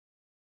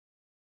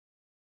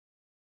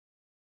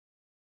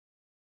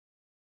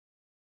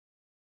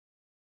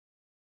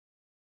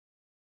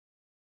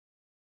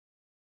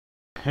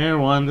Hey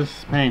everyone, this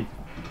is Pain.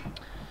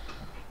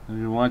 If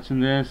you're watching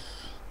this,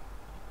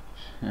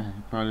 you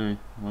probably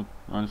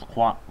on this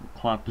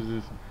QWOP is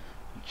this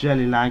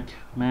jelly-like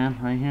man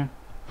right here.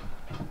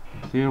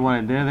 See what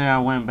I did there? I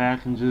went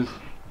back and just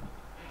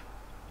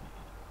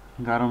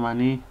got on my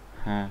knee.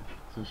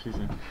 So she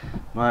said,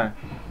 but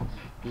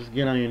just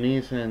get on your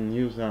knees and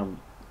use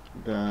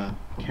the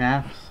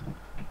calves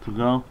to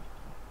go.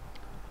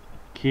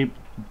 Keep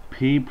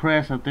P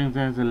press. I think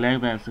there's a leg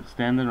that's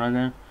extended right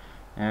there,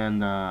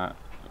 and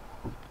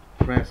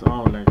press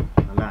all like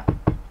a lot,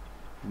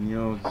 and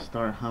you'll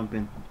start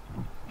humping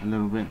a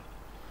little bit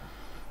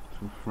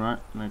to front,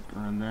 like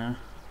right there.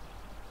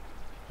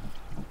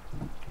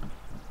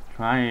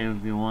 Try it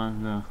if you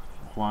want the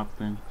QWOP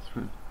thing.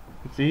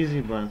 It's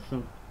easy, but it's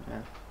not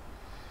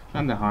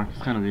that hard.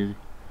 It's kind of easy.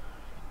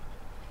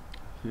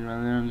 See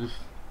right there, I'm just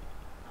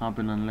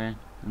hopping on leg,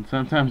 and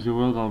sometimes you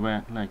will go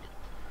back, like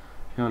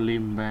he'll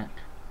lean back.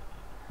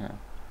 Yeah.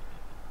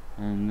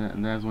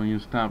 And that's when you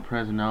stop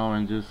pressing all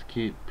and just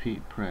keep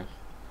press.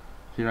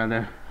 See right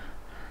there?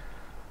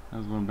 I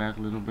was going back a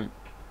little bit.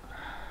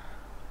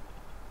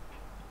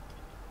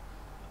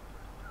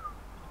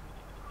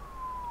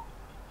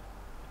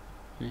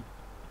 See?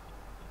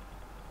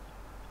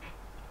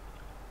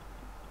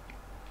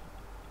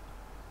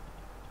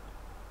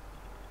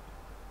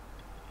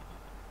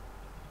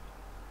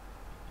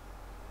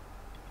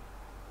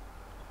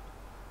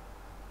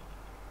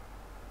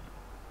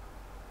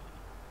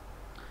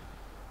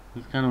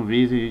 It's kind of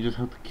easy. You just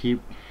have to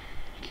keep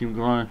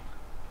going,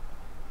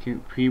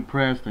 keep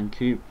pre-pressed and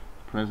keep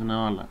pressing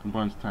all a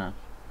bunch of times.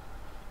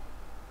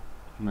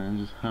 Man,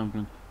 just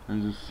humping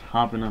and just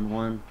hopping on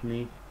one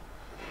knee.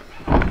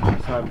 So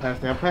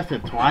I passed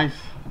it twice.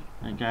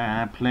 Like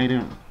I played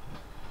it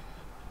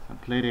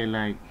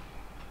like,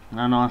 I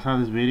don't know, I saw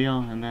this video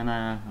and then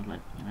I was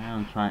like, I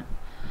don't try it.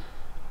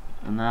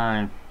 And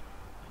the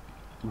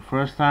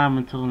first time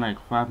it took like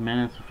 5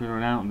 minutes to figure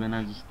it out, and then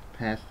I just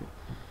passed it.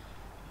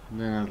 And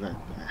then I was like,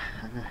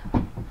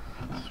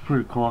 it's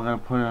pretty cool. I gotta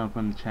put it up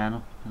on the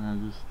channel, and I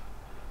just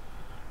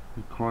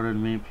recorded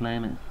me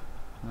playing it.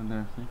 Right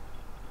there, see?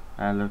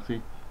 Look,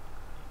 see?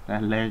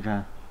 That leg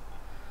got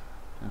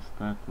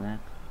stuck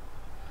back.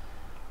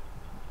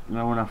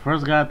 Now, when I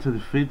first got to the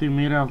 50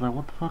 meter, I was like,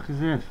 what the fuck is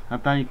this? I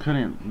thought you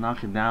couldn't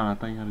knock it down. I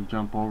thought you had to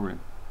jump over it.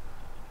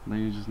 But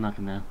you just knock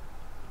it down.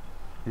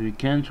 If you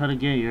can, try to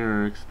get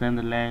your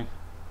extended leg,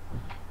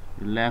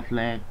 your left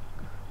leg,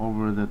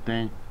 over the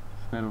thing,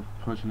 instead of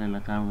pushing it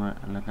like I'm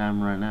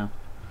right now.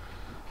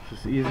 It's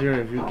just easier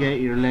if you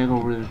get your leg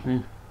over the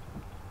thing.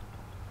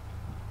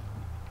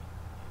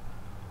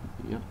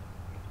 Yep.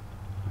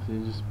 So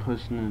you're just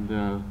pushing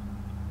the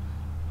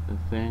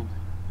thing.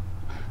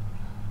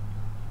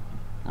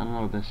 I don't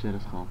know what that shit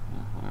is called.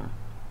 Yeah, whatever.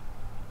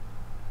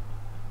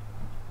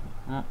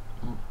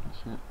 Oh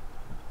shit.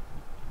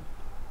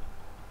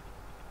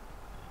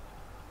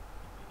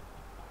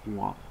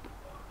 QWOP.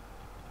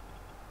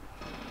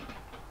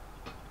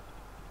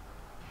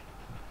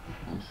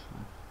 Nice.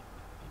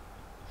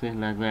 See,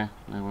 like that,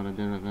 like what I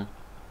did right there.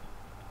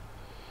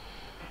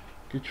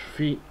 Get your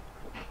feet,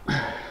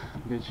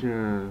 get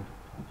your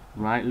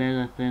right leg,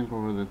 I think,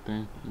 over the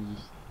thing, and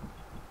just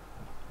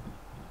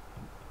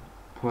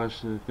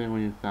push the thing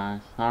with your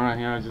thighs. Alright,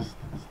 here I just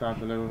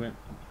stopped a little bit,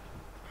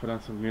 put on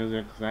some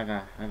music, cause I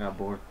got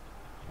bored.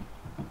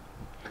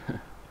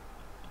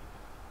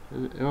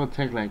 It will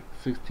take like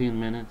 16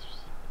 minutes,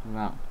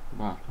 about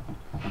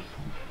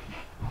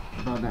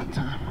that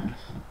time.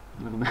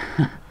 Look at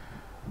that.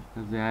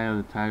 That's the eye of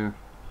the tiger.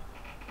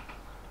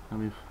 Let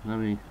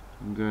me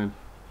good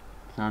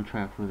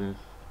soundtrack for this.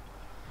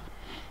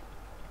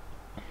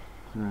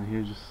 Right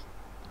here, just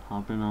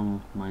hopping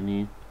on my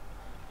knee.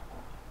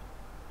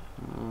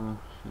 Oh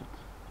shit!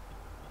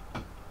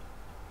 God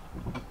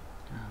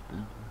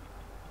damn.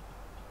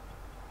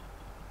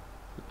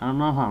 I don't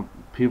know how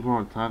people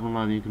are talking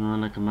about you can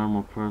run like a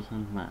normal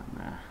person, but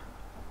nah.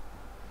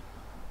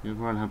 You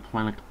probably have to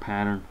find like a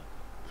pattern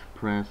to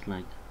press,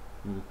 like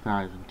with the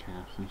thighs and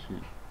calves and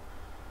shit.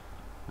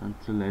 I'm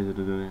too lazy to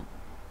do that.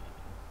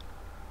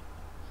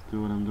 Just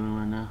do what I'm doing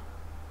right now.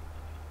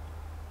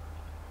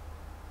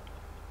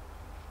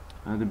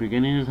 At the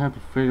beginning, you just have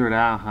to figure it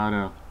out how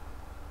to,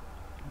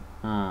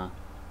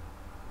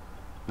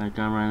 like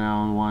I'm right now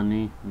on one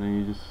knee, and then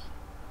you just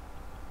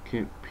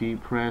keep P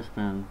pressed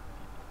and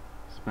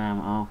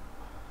spam O.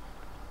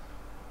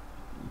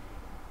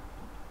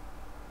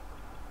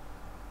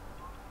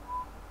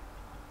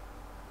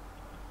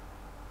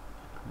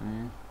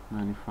 Okay,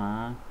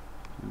 95,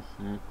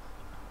 96.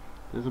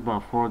 This is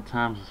about 4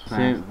 times as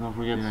fast. Don't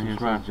forget to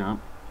subscribe.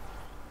 Jump.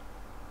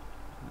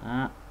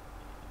 I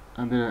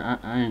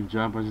didn't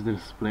jump. I just did a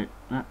split.